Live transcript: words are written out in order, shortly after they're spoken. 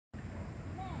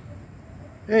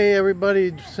Hey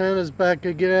everybody, Santa's back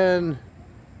again,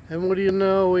 and what do you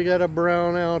know, we got a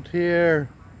brownout here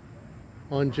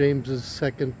on James's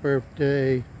second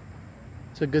birthday.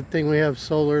 It's a good thing we have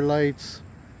solar lights,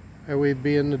 or we'd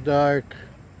be in the dark.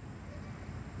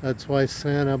 That's why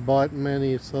Santa bought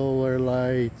many solar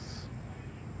lights.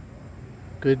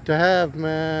 Good to have,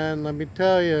 man, let me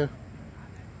tell you.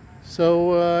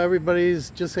 So everybody's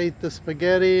just ate the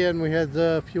spaghetti, and we had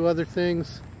a few other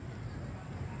things.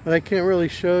 But I can't really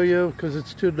show you because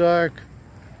it's too dark.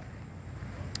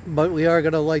 But we are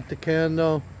going to light the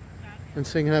candle and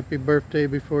sing happy birthday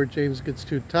before James gets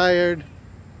too tired.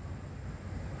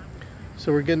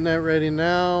 So we're getting that ready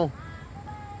now.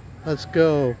 Let's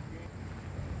go.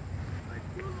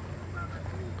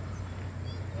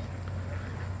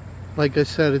 Like I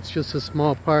said, it's just a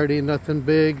small party, nothing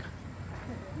big.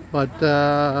 But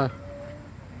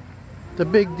the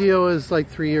big deal is like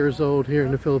 3 years old here in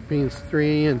the Philippines,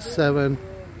 3 and 7.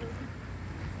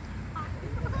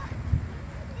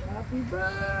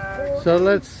 So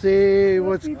let's see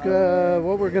what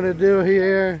we're gonna do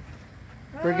here.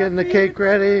 We're getting the cake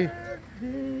ready.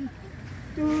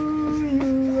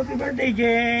 Happy birthday,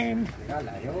 James!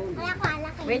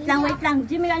 Wait lang.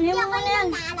 Jimmy, alam mo na yan.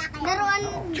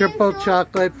 Triple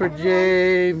chocolate for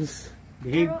James.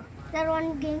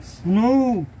 Laruan games.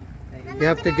 No! You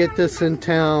have to get this in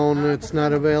town. It's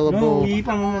not available. No,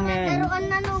 iipa mo mamaya. Laruan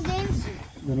na no games.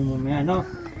 Laruan mo mamaya, no?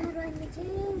 Laruan ni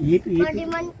James. Iip. Pwede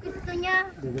man ito niya.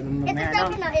 Ito sa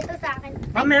akin, no? Ito sa akin.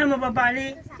 Mamaya mababali.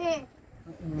 Sige.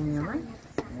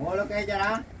 Mahulog kayo dyan,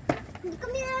 ha? Hindi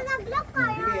kami na nag-vlog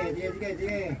kayo.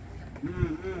 Sige.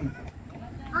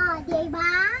 Diba?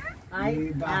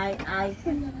 Ay.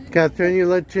 Catherine, you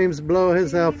let James blow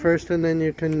his out first and then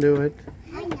you can do it.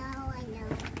 I know.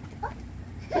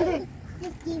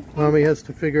 Mommy has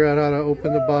to figure out how to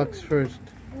open the box first.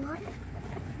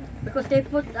 Because they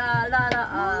put a lot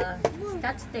of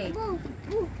scotch tape. Boo.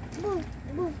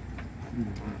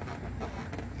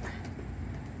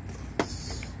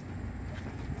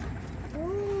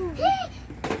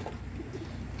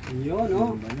 Yun,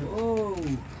 oh. Oh.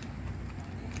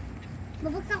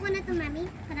 Bubuksan ko na ito, Mami,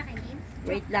 para kay James.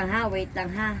 Wait lang ha.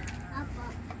 Opo.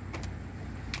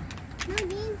 No,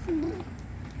 James.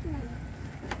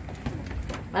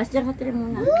 Bas dyan ka tiri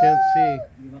muna. Can't see.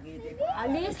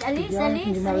 Alis.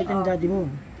 Hindi makita ng daddy mo.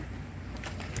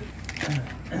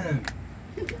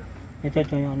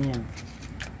 Ito yung ano yan.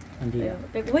 Andila.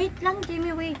 Wait lang,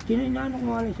 Jimmy, wait. Sino yung ano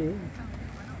kumalis eh?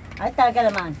 Ay,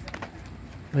 talaga naman.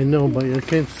 I know, but you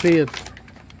can't see it.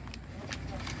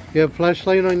 You have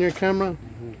flashlight on your camera?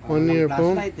 On your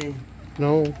phone?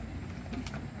 No.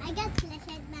 I got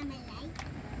flashlight, Mama, light.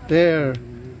 There.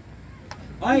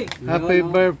 Ay! Happy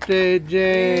birthday,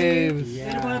 James!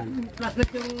 Sino ba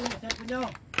flashlight yung cellphone nyo?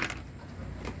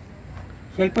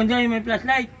 Cellphone dyan yung may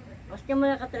flashlight. Bas dyan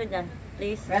muna ka tiri dyan,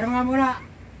 please. Pero nga muna.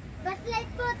 Flashlight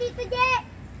po, Tito J!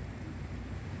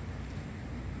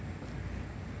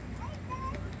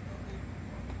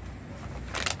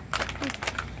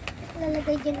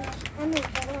 Lalagay dyan. Ano?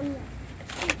 Parang ano?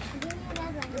 Hindi niya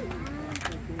lalagay.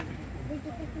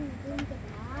 Dito kasi dyan,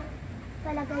 diba?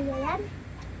 Palagay niya yan?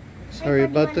 Sorry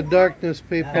about the darkness,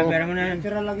 people. Pero mo na yan.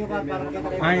 Picture lang yung ka para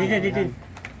makita rin. Dito.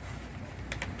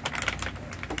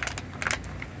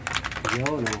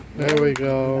 Yun, oh. There we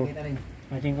go. Makita rin.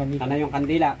 Mating kandila. Sana yung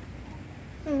kandila.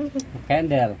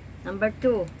 Candle. Number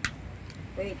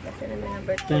 2. Wait, kasi naman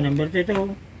number 2. Ito, number 2 ito.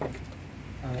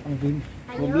 Ang James.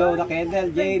 To blow the candle,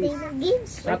 James.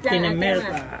 Games. Captain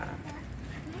America.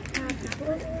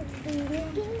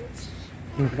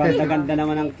 Ganda-ganda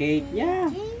naman ang cake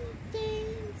niya.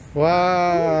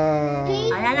 Wow.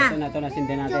 Ayan na. Ito na,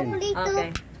 sindi natin.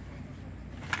 Okay.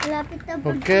 Lapit na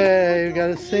po. Okay, you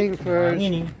gotta sing first.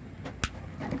 Hangin eh.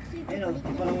 Ayun,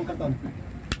 ito pa lang yung karton.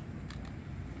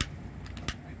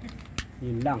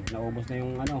 Yun lang, naubos na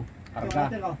yung ano,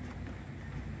 karga.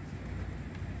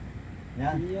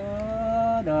 Yan.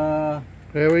 Yada.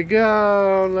 There we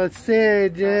go. Let's see,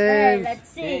 Okay, James.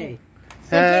 let's see.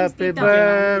 Happy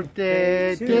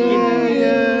birthday to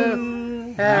you.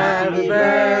 Happy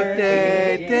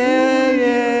birthday to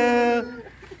you.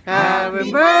 Happy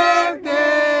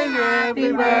birthday, happy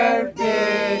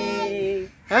birthday.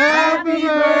 Happy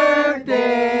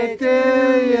birthday to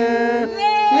you.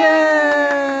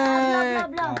 Yeah.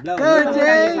 Blow. Go,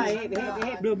 James.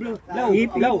 Blow.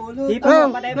 Hip. Blow.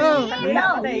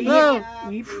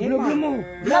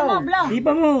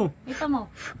 Hipa mo.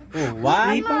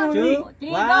 One, two,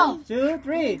 Three, 1, 2,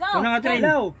 3. Go. Una ka, Trin.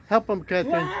 Help him,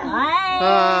 Catherine. Ay!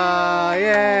 Oh,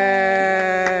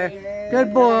 yay!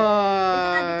 Good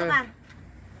boy.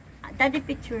 Daddy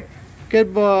picture. Good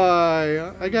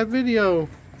boy. I got video.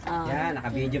 Oh. Yan,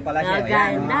 naka-video pala siya. Oh,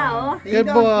 ganda, oh. Good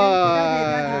boy.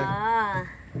 Ah,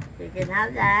 you can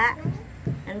have that.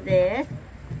 And this.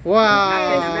 Wow.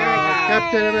 Captain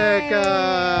Captain America.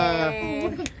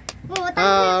 America. Putang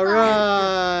All ito.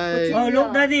 right. Oh,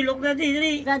 look daddy,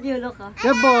 dali. Daddy, you look, oh.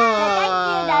 Good Thank you,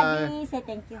 boy. Daddy. Say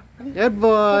thank you. Good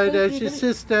boy. There's your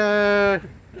sister.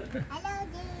 Hello,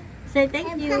 James. Say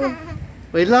thank you.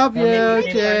 We love you,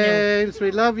 James.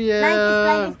 We love you.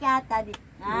 Like this cat, Daddy.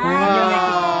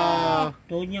 Wow.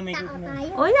 Tuhod niya may Tako kukuha.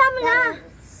 tayo. Oh, yaman na.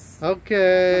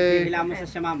 Okay. Hila mo sa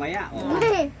siya mamaya. Oh.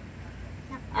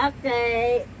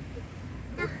 Okay.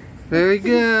 Very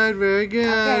good. Very Okay,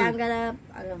 I'm good. gonna,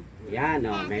 ano. Yan,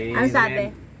 oh. Ano sabi?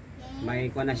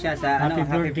 May ko na siya sa Happy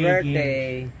happy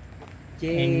birthday.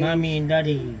 And mommy and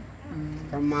daddy.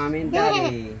 From mommy and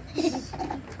daddy.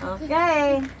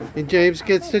 Okay. And James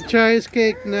gets to try his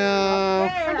cake now.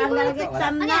 Okay, I'm gonna get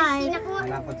some knife.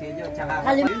 Wala po si Jo. Tsaka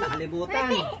nakalimutan.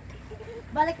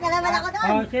 Balik na naman ako doon.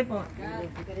 Oh, chef, oh.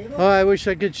 Oh, I wish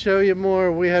I could show you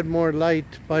more. We had more light,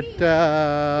 but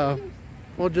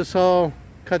we'll just all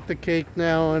cut the cake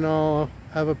now and I'll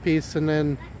have a piece and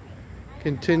then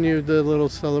continue the little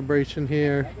celebration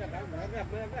here.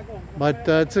 But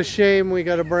it's a shame we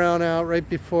got a brownout right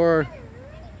before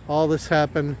all this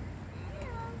happened.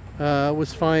 It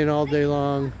was fine all day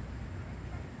long.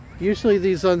 Usually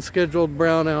these unscheduled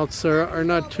brownouts are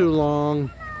not too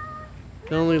long.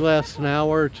 They only last an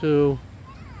hour or two,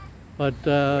 but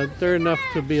they're enough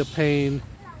to be a pain.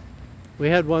 We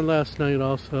had one last night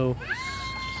also.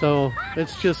 So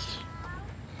it's just,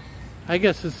 I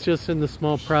guess it's just in the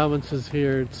small provinces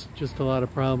here, it's just a lot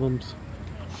of problems.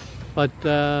 But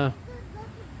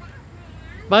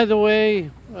by the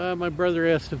way, my brother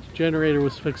asked if the generator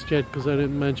was fixed yet because I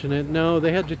didn't mention it. No,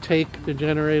 they had to take the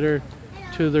generator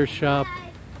to their shop.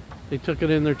 They took it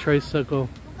in their tricycle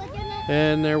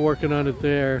and they're working on it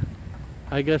there.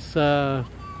 I guess it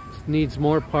needs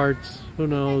more parts, who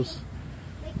knows.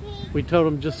 We told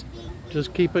them just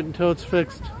keep it until it's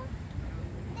fixed.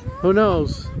 Who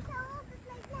knows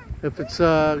if it's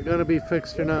gonna be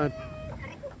fixed or not.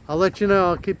 I'll let you know,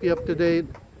 I'll keep you up to date.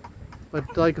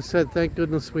 But like I said, thank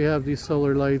goodness we have these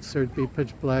solar lights, or it'd be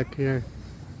pitch black here.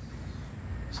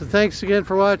 So thanks again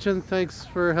for watching. Thanks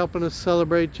for helping us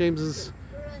celebrate James's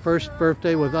first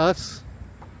birthday with us.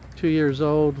 2 years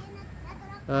old.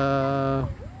 I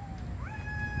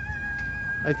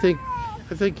think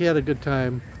he had a good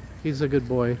time. He's a good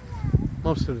boy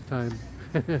most of the time.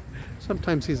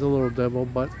 Sometimes he's a little devil,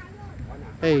 but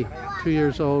hey, 2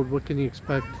 years old, what can you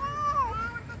expect?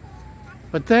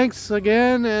 But thanks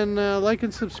again, and like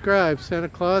and subscribe. Santa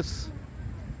Claus,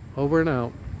 over and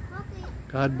out.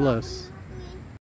 God bless.